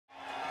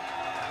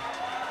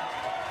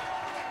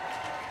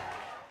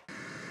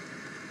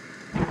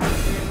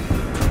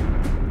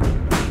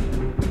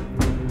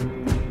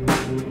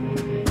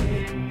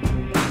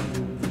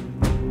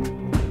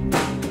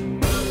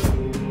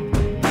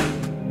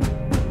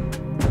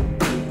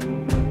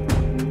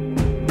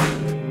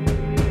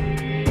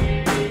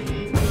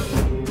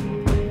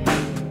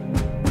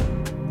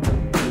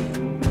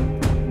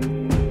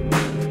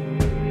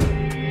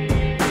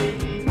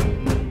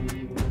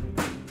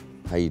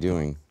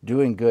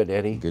Doing good,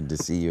 Eddie. Good to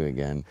see you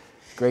again.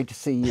 Great to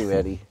see you,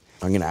 Eddie.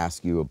 I'm going to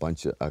ask you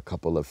a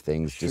couple of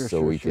things just so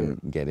we can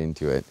get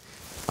into it.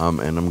 And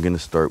I'm going to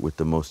start with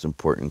the most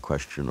important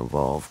question of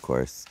all, of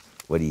course.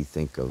 What do you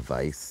think of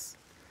Vice?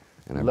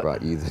 And I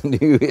brought you the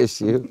new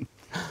issue.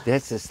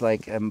 That's just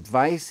like,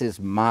 Vice is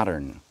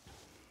modern.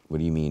 What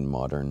do you mean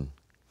modern?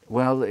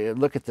 Well,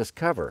 look at this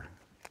cover.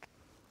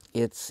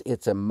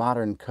 It's a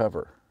modern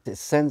cover. It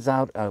sends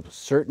out a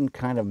certain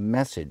kind of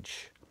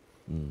message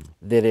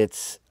that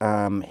it's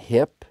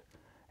hip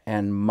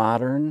and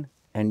modern,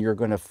 and you're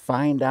going to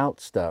find out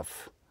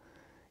stuff,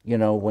 you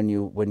know, when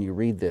you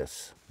read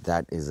this.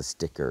 That is a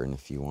sticker, and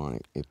if you want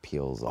it, it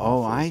peels off.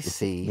 Oh, I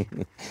see.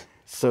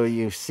 So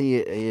you see,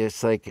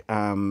 it's like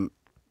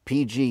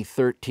PG-13.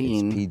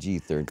 It's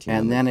PG-13.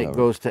 And then it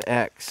goes to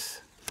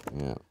X.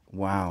 Yeah.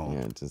 Wow.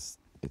 Yeah,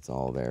 it's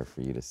all there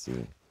for you to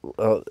see.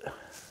 Well,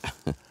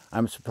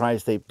 I'm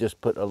surprised they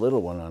just put a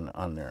little one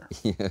on there.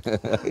 Yeah.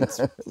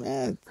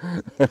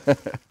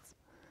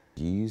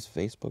 Do you use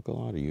Facebook a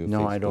lot? Are you a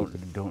No, Facebook? I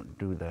don't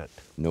do that.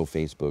 No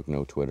Facebook,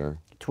 no Twitter?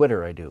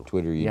 Twitter I do.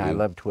 Twitter you do? Yeah, I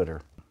love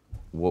Twitter.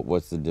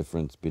 What's the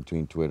difference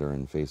between Twitter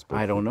and Facebook?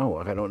 I don't know.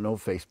 I don't know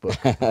Facebook.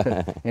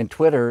 In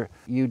Twitter,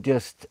 you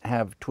just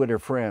have Twitter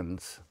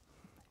friends,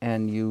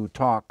 and you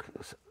talk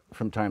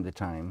from time to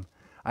time.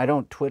 I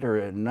don't Twitter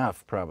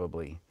enough,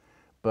 probably,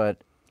 but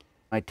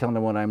I tell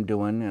them what I'm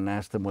doing and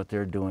ask them what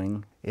they're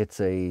doing. It's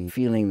a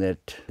feeling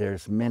that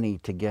there's many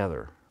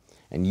together.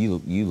 And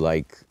you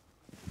like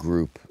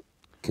group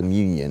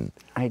communion.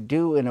 I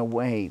do in a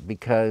way,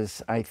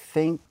 because I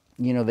think,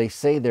 you know, they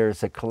say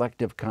there's a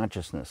collective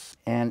consciousness,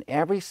 and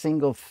every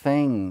single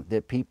thing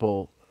that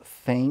people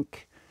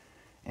think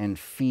and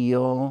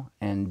feel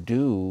and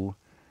do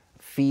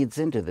feeds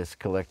into this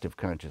collective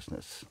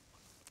consciousness.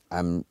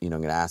 I'm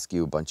going to ask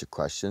you a bunch of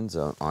questions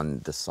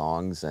on the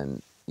songs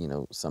and,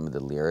 some of the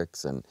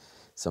lyrics and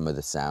some of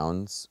the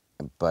sounds,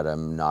 but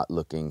I'm not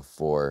looking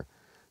for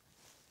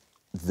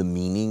the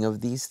meaning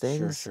of these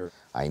things. Sure.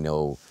 I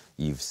know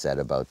you've said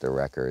about the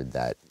record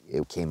that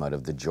it came out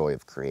of the joy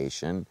of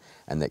creation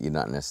and that you're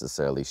not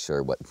necessarily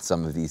sure what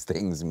some of these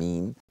things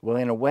mean. Well,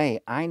 in a way,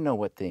 I know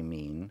what they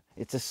mean.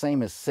 It's the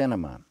same as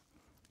cinema.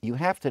 You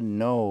have to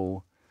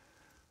know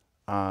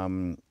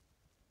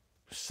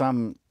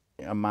some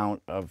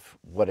amount of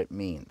what it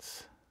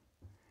means.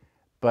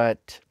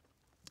 But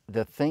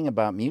the thing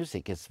about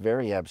music is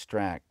very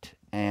abstract,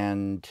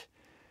 and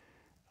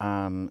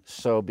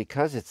so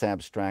because it's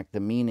abstract, the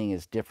meaning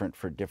is different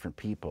for different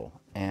people,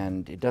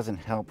 and it doesn't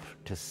help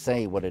to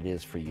say what it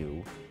is for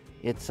you.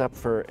 It's up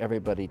for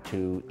everybody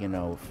to,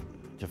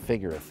 to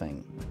figure a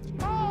thing.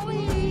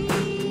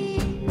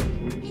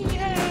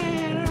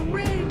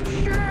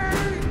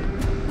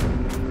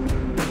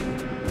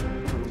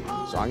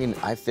 So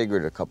I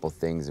figured a couple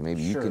things, and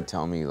maybe you can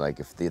tell me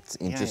if it's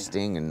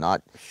interesting and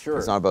not. Sure.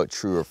 It's not about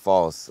true or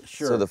false.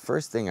 Sure. So the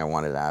first thing I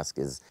wanted to ask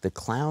is the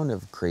clown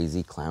of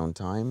Crazy Clown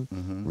Time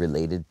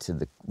related to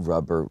the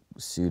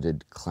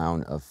rubber-suited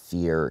clown of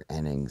fear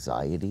and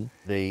anxiety?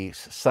 The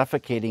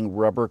suffocating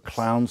rubber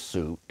clown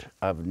suit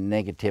of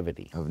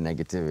negativity. Of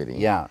negativity.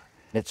 Yeah.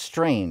 It's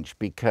strange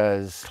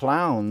because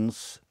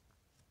clowns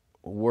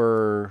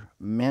were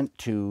meant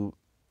to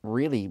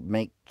really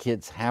make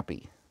kids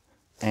happy.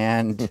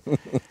 And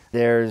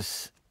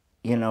there's,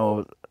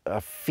 a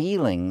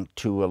feeling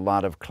to a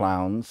lot of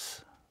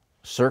clowns,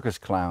 circus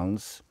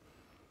clowns,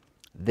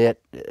 that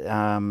it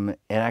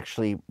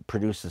actually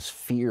produces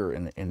fear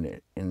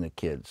in the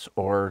kids,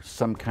 or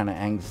some kind of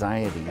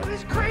anxiety.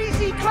 It's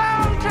crazy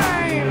clown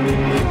time!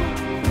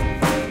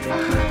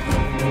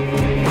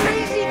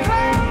 Crazy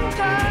clown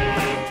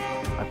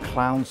time! A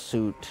clown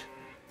suit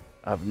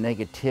of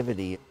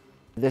negativity.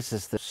 This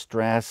is the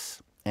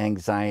stress,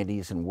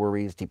 anxieties and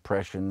worries,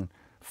 depression,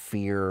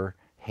 fear,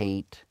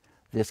 hate,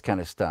 this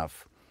kind of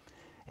stuff.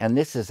 And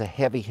this is a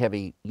heavy,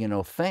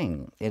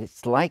 thing.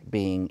 It's like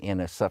being in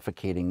a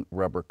suffocating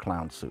rubber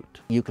clown suit.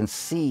 You can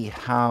see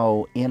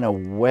how, in a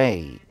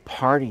way,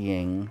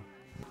 partying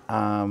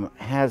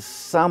has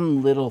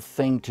some little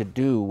thing to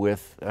do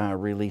with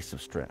release of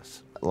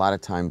stress. A lot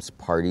of times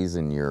parties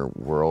in your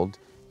world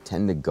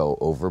tend to go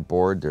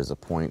overboard. There's a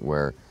point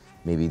where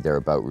maybe they're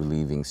about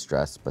relieving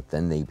stress, but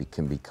then they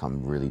can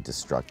become really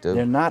destructive.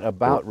 They're not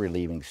about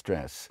relieving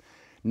stress.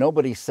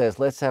 Nobody says,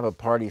 let's have a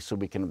party so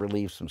we can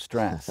relieve some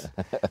stress.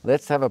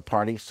 Let's have a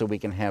party so we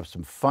can have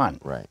some fun.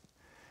 Right.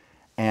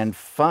 And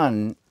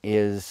fun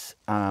is,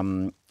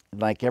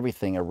 like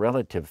everything, a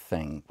relative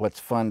thing. What's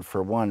fun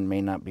for one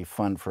may not be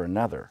fun for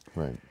another.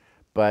 Right.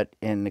 But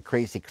in the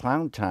Crazy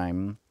Clown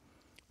Time,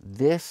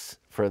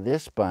 for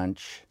this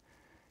bunch,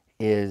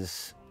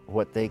 is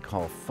what they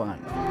call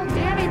fun.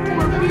 Daddy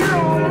poured beer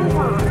all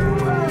over.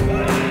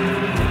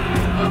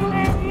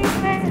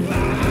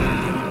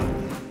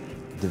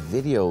 The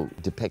video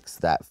depicts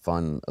that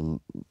fun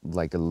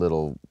like a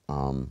little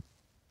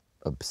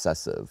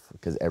obsessive,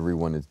 because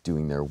everyone is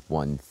doing their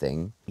one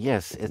thing.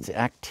 Yes, it's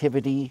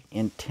activity,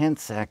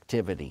 intense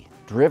activity,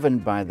 driven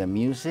by the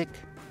music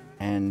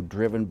and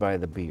driven by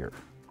the beer.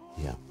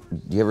 Yeah.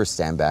 Do you ever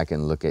stand back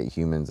and look at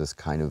humans as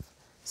kind of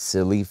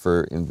silly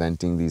for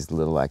inventing these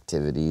little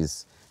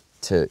activities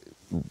to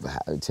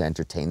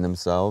entertain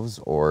themselves,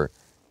 or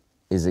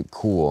is it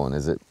cool and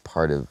is it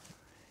part of?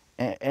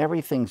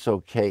 Everything's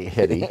okay,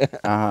 Eddie.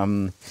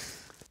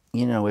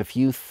 You know, if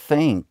you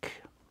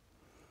think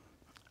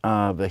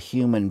of a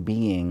human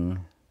being,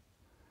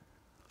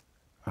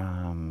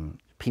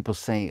 people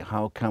say,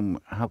 how come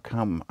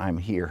I'm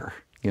here?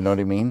 You know what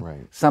I mean?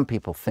 Right. Some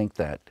people think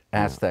that,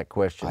 ask that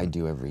question. I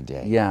do every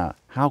day. Yeah.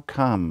 How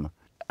come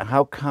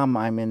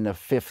I'm in the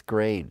 5th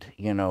grade,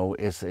 you know,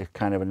 is a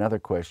kind of another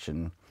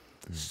question.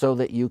 So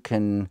that you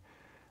can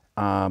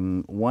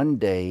one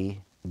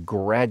day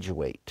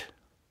graduate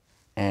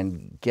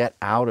and get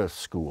out of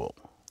school.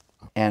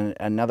 And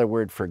another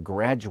word for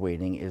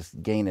graduating is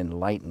gain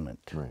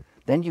enlightenment. Right.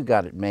 Then you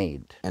got it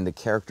made. And the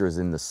characters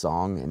in the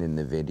song and in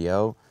the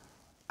video,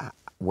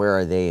 where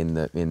are they in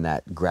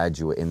that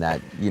graduate, in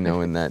that, you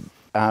know, in that?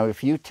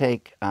 If you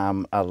take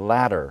a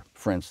ladder,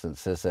 for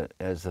instance,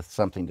 as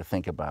something to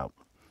think about,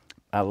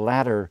 a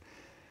ladder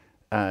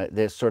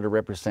that sort of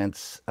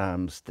represents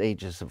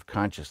stages of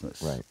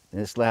consciousness. Right. And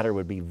this ladder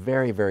would be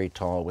very, very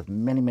tall with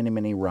many, many,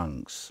 many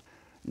rungs.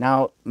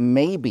 Now,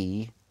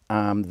 maybe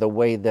the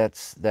way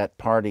that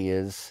party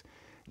is,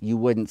 you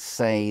wouldn't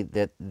say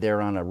that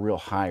they're on a real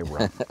high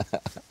rung.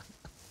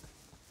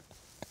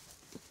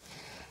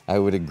 I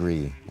would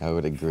agree. I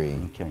would agree.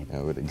 Okay. I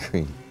would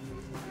agree.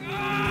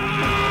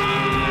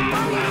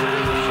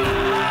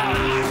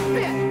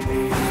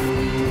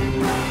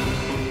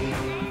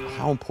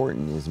 How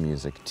important is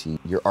music to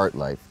your art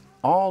life?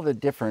 All the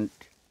different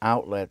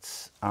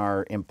outlets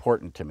are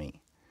important to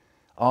me,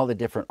 all the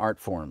different art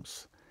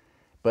forms.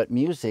 But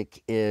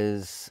music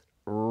is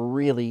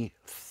really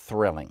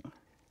thrilling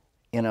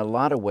in a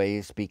lot of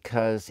ways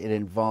because it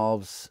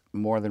involves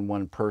more than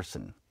one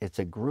person. It's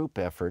a group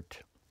effort,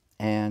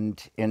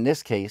 and in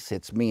this case,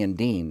 it's me and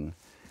Dean.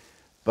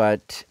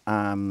 But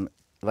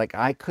like,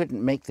 I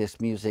couldn't make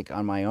this music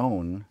on my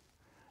own.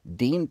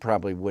 Dean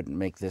probably wouldn't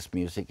make this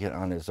music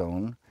on his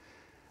own.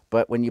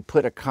 But when you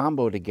put a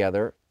combo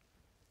together,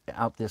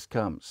 out this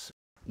comes.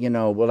 You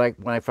know, well, like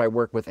if I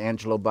work with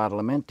Angelo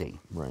Badalamenti,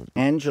 Right.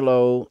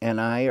 Angelo and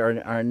I are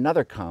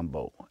another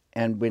combo.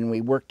 And when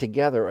we work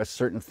together, a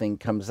certain thing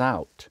comes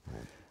out.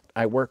 Right.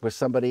 I work with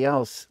somebody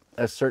else,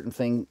 a certain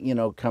thing, you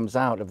know, comes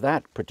out of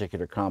that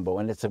particular combo.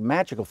 And it's a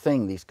magical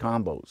thing, these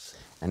combos.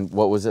 And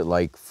what was it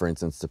like, for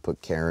instance, to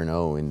put Karen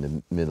O in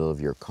the middle of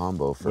your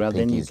combo for Well,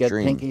 Pinky's then you get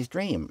Dream? Pinky's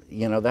Dream.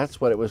 You know,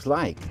 that's what it was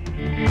like.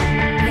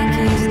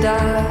 Pinky's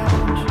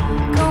Dodge,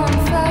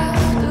 going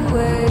fast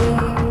away.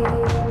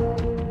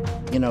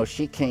 You know,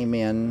 she came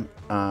in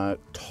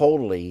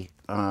totally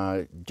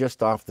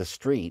just off the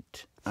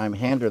street. I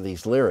hand her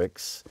these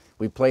lyrics.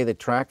 We play the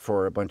track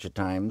for her a bunch of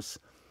times.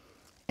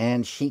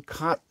 And she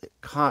caught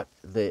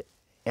the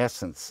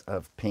essence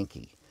of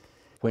Pinky.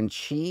 When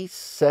she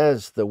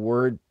says the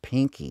word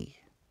Pinky,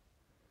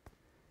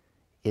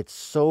 it's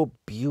so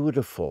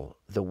beautiful.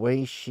 The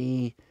way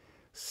she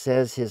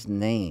says his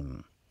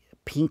name,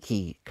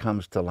 Pinky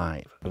comes to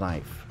life.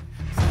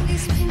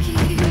 Please, Pinky,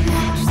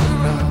 watch the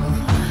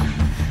road.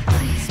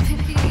 Please,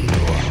 Pinky,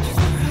 watch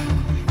the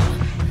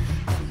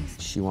road.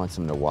 She wants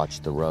him to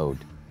watch the road.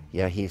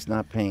 Yeah, he's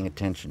not paying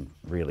attention,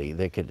 really.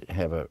 They could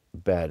have a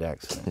bad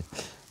accident.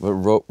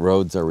 Well,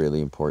 roads are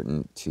really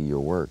important to your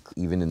work.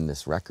 Even in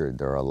this record,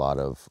 there are a lot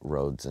of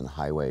roads and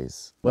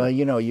highways. Well,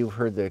 you know, you've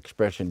heard the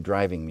expression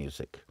driving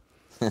music.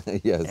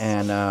 Yes.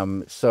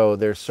 And so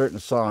there's certain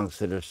songs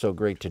that are so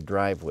great to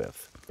drive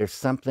with. There's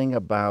something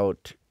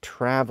about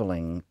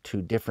traveling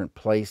to different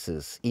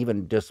places,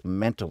 even just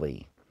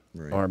mentally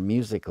Right. or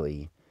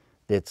musically,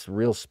 that's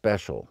real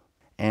special.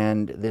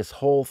 And this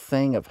whole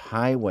thing of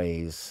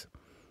highways,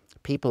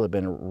 people have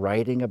been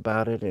writing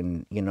about it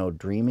and, you know,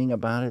 dreaming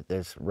about it.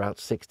 There's Route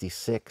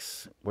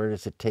 66. Where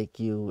does it take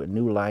you? A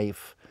new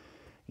life,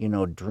 you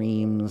know,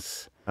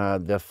 dreams.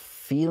 The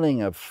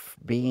feeling of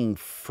being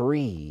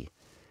free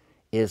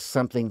is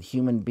something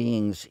human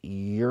beings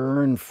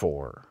yearn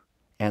for.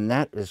 And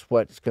that is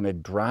what's going to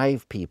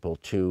drive people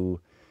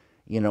to,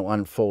 you know,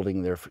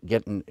 unfolding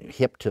getting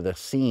hip to the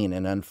scene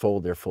and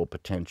unfold their full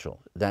potential.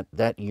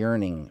 That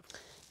yearning.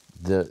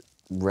 The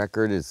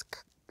record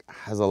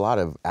has a lot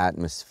of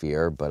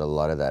atmosphere, but a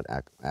lot of that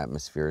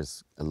atmosphere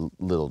is a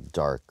little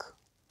dark.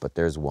 But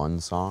there's one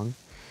song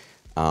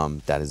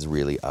that is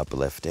really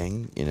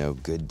uplifting, you know,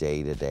 Good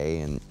Day Today,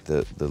 and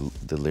the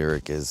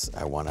lyric is,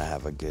 I want to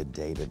have a good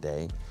day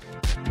today.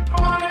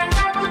 I wanna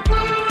have a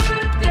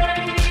good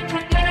day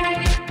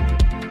today.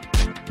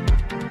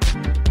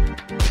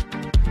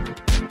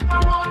 I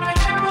wanna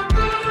have a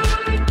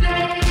good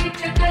day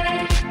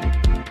today.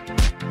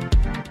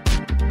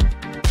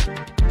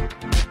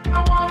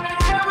 I wanna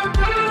have a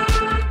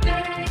good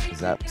day. Is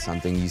that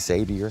something you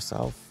say to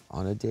yourself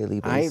on a daily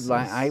basis?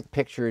 I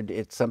pictured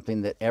it's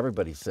something that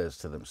everybody says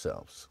to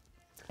themselves.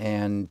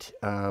 And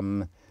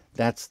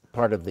that's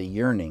part of the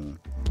yearning.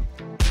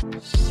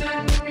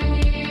 Send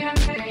me an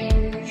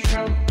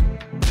angel,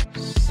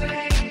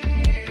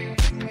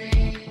 save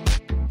me.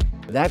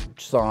 That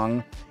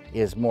song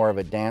is more of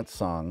a dance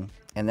song.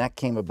 And that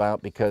came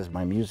about because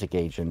my music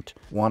agent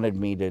wanted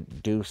me to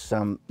do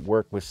some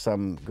work with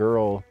some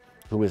girl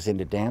who was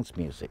into dance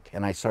music.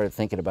 And I started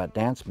thinking about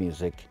dance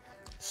music.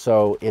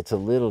 So it's a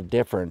little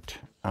different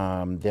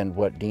than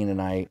what Dean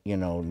and I,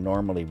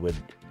 normally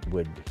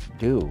would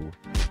do.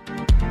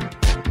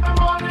 I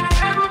wanna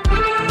have a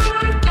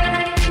good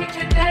day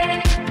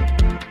today.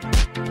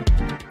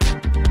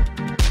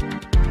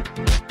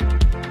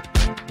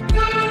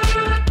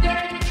 Good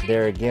day.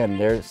 There again,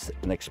 there's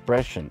an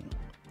expression.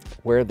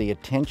 Where the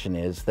attention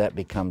is, that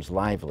becomes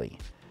lively.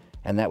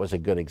 And that was a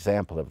good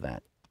example of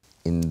that.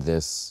 In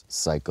this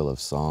cycle of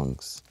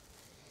songs,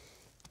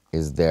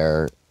 is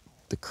there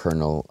the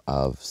kernel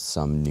of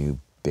some new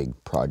big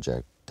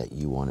project that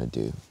you want to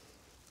do?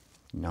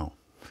 No.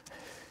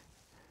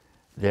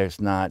 There's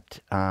not.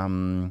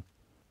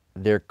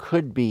 There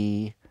could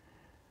be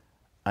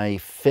a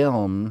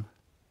film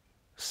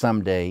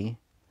someday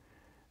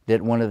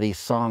that one of these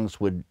songs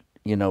would,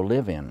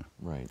 live in.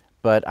 Right.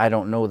 But I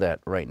don't know that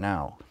right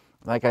now.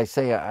 Like I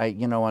say,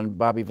 on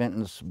Bobby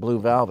Vinton's Blue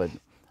Velvet,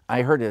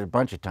 I heard it a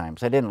bunch of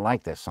times. I didn't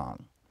like this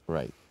song.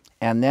 Right.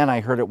 And then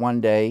I heard it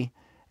one day,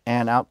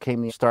 and out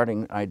came the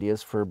starting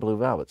ideas for Blue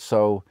Velvet.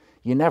 So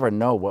you never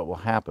know what will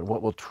happen,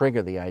 what will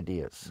trigger the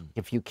ideas.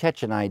 If you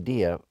catch an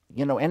idea,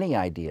 any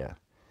idea,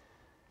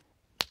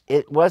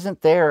 it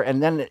wasn't there,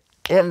 and then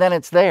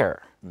it's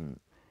there.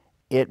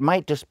 It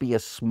might just be a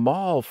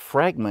small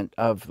fragment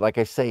of, like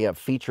I say, a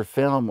feature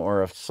film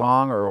or a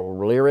song or a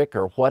lyric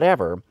or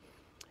whatever,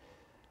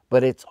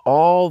 but it's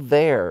all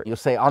there. You'll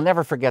say, I'll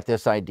never forget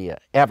this idea,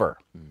 ever.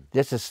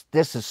 This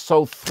is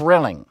so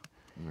thrilling.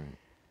 Right.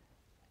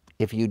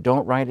 If you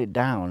don't write it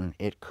down,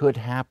 it could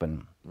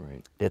happen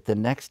Right. that the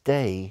next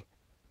day,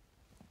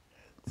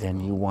 then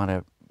you want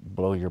to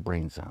blow your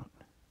brains out.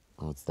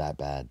 Oh, it's that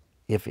bad.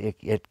 If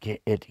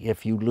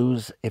you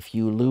lose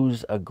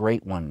a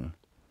great one,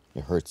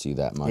 It hurts you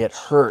that much. it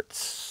hurts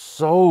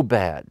so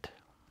bad.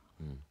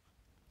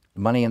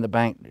 Money in the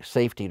bank,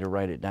 safety to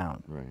write it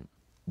down. Right.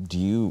 Do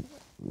you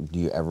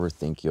ever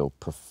think you'll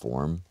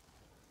perform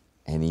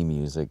any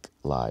music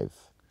live?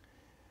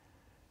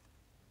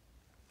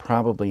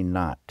 Probably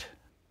not.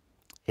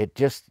 It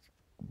just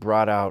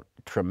brought out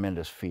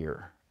tremendous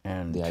fear.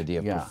 And The idea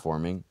of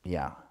performing?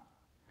 Yeah.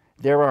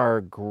 There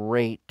are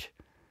great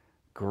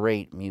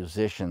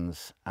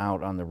musicians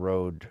out on the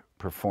road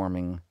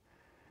performing,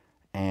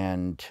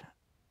 and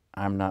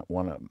I'm not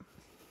one of them.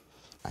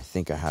 I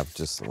think I have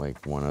just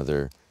like one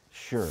other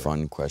Sure.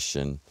 fun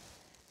question.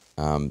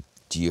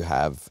 Do you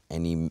have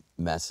any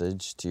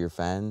message to your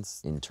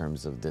fans in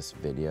terms of this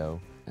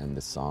video and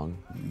the song?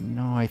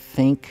 No, I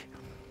think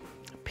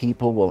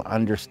people will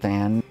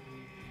understand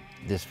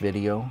this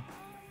video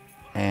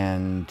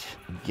and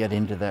get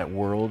into that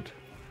world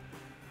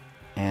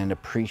and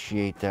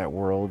appreciate that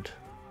world.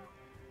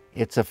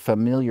 It's a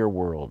familiar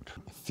world.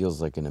 It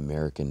feels like an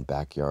American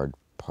backyard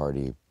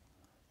party,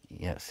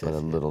 Yes. but a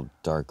little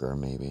darker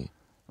maybe.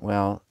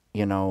 Well,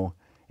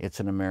 it's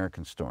an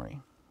American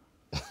story.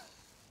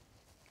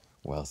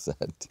 Well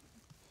said.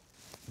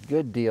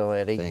 Good deal,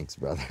 Eddie. Thanks,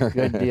 brother.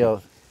 Good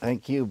deal.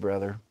 Thank you,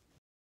 brother.